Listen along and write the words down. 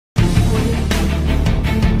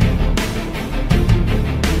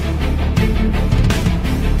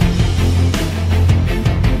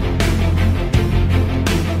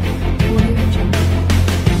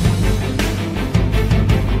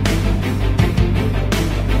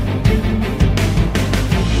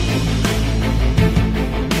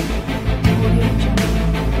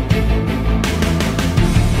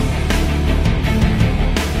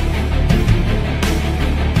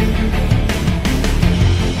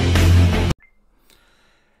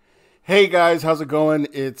Hey guys, how's it going?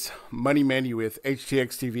 It's Money Manny with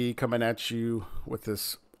HTX TV coming at you with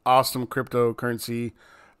this awesome cryptocurrency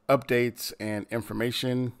updates and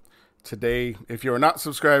information. Today, if you are not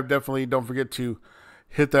subscribed, definitely don't forget to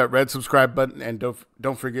hit that red subscribe button and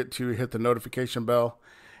don't forget to hit the notification bell.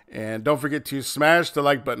 And don't forget to smash the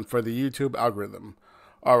like button for the YouTube algorithm.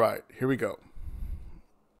 All right, here we go.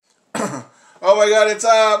 Oh my god, it's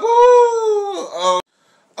up! Woo!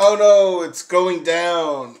 Oh no, it's going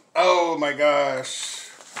down. Oh my gosh.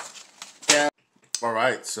 Down. All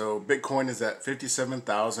right, so Bitcoin is at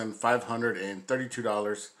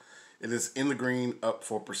 $57,532. It is in the green, up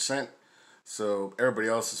 4%. So everybody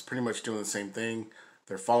else is pretty much doing the same thing.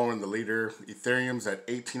 They're following the leader. Ethereum's at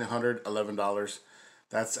 $1,811.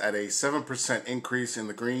 That's at a 7% increase in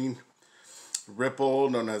the green. Ripple,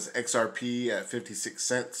 known as XRP, at 56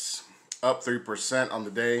 cents, up 3% on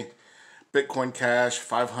the day. Bitcoin Cash,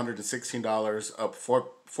 $516, up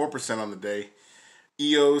 4% on the day.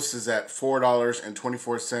 EOS is at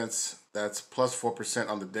 $4.24. That's plus 4%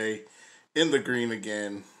 on the day. In the green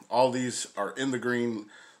again. All these are in the green,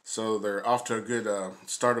 so they're off to a good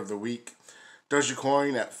start of the week.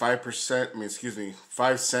 Dogecoin at 5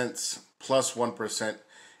 cents, plus 1%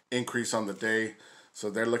 increase on the day. So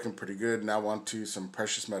they're looking pretty good. Now on to some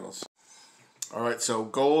precious metals. All right, so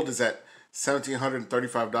gold is at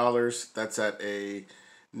 $1,735. That's at a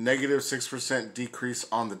negative 6% decrease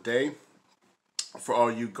on the day. For all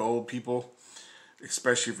you gold people,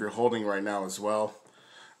 especially if you're holding right now as well,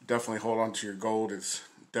 definitely hold on to your gold. It's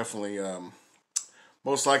definitely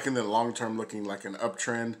most likely in the long term looking like an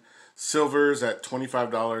uptrend. Silver's at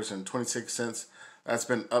 $25.26. That's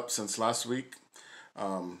been up since last week.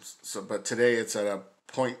 But today it's at a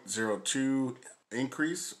 0.02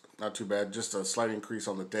 increase. Not too bad, just a slight increase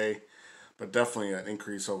on the day, but definitely an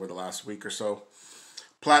increase over the last week or so.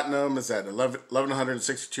 Platinum is at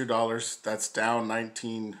 $1,162. That's down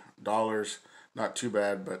 $19. Not too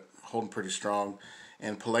bad, but holding pretty strong.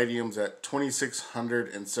 And palladium's at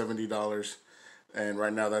 $2,670. And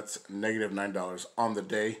right now that's negative $9 on the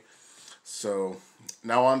day. So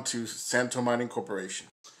now on to Sanp Mining Corporation.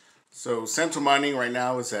 So Sanp Mining right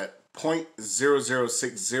now is at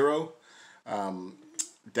 0.0060.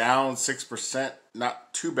 Down 6%.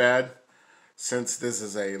 Not too bad, since this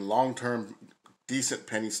is a long-term decent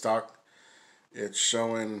penny stock. It's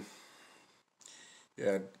showing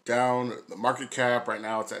down. The market cap right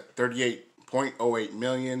now it's at 38.08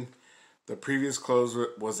 million. The previous close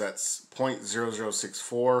was at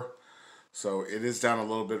 0.0064, so it is down a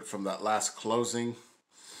little bit from that last closing.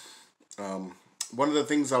 One of the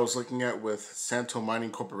things I was looking at with Sanp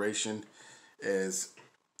Mining Corporation is,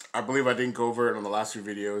 I believe I didn't go over it on the last few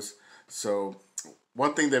videos. So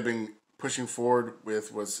one thing they've been pushing forward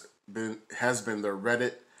with has been their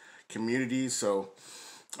Reddit community. So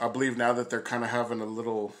I believe now that they're kind of having a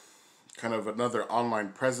little kind of another online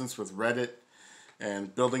presence with Reddit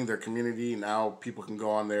and building their community. Now people can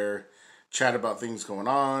go on there, chat about things going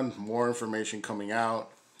on, more information coming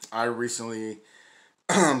out. I recently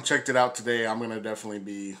checked it out today. I'm going to definitely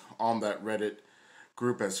be on that Reddit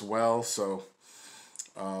group as well. So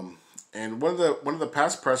and one of the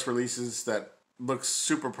past press releases that looks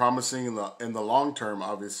super promising in the long term,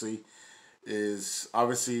 obviously, is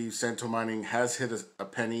Sanp Mining has hit a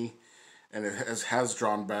penny, and it has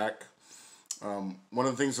drawn back. One of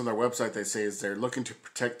the things on their website they say is they're looking to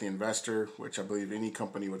protect the investor, which I believe any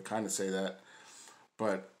company would kind of say that.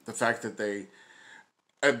 But the fact that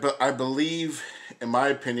I believe, in my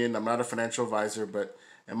opinion, I'm not a financial advisor, but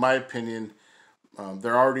in my opinion,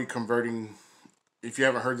 they're already converting. If you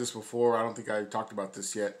haven't heard this before, I don't think I talked about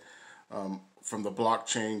this yet. From the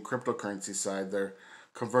blockchain cryptocurrency side, they're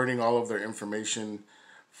converting all of their information,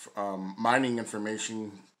 mining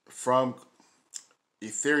information from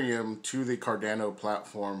Ethereum to the Cardano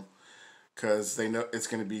platform, because they know it's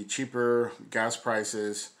going to be cheaper gas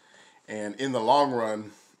prices. And in the long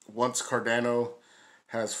run, once Cardano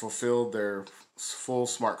has fulfilled their full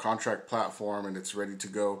smart contract platform and it's ready to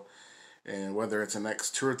go, and whether it's the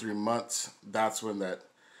next 2 or 3 months, that's when that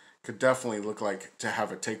could definitely look like to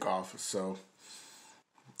have a takeoff. So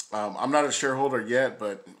I'm not a shareholder yet,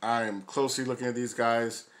 but I am closely looking at these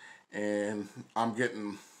guys, and I'm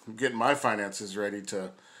getting my finances ready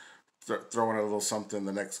to throw in a little something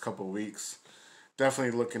the next couple of weeks.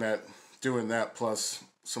 Definitely looking at doing that, plus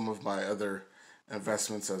some of my other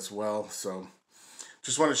investments as well. So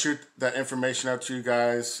just want to shoot that information out to you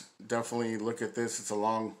guys. Definitely look at this. It's a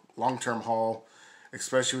long-term haul,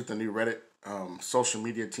 especially with the new Reddit social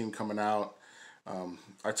media team coming out.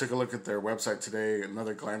 I took a look at their website today,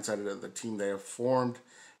 another glance at it, at the team they have formed,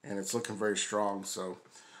 and it's looking very strong. So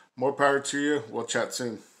more power to you. We'll chat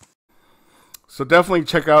soon. So definitely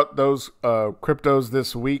check out those cryptos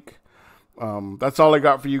this week. That's all I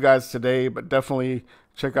got for you guys today, but definitely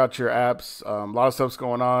check out your apps. A lot of stuff's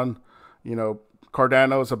going on. You know,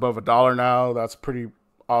 Cardano's above $1 now. That's pretty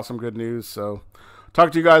awesome, good news. So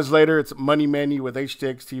talk to you guys later. It's Money Manny with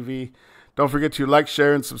HTX TV. Don't forget to like,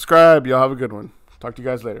 share, and subscribe. Y'all have a good one. Talk to you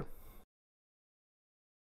guys later.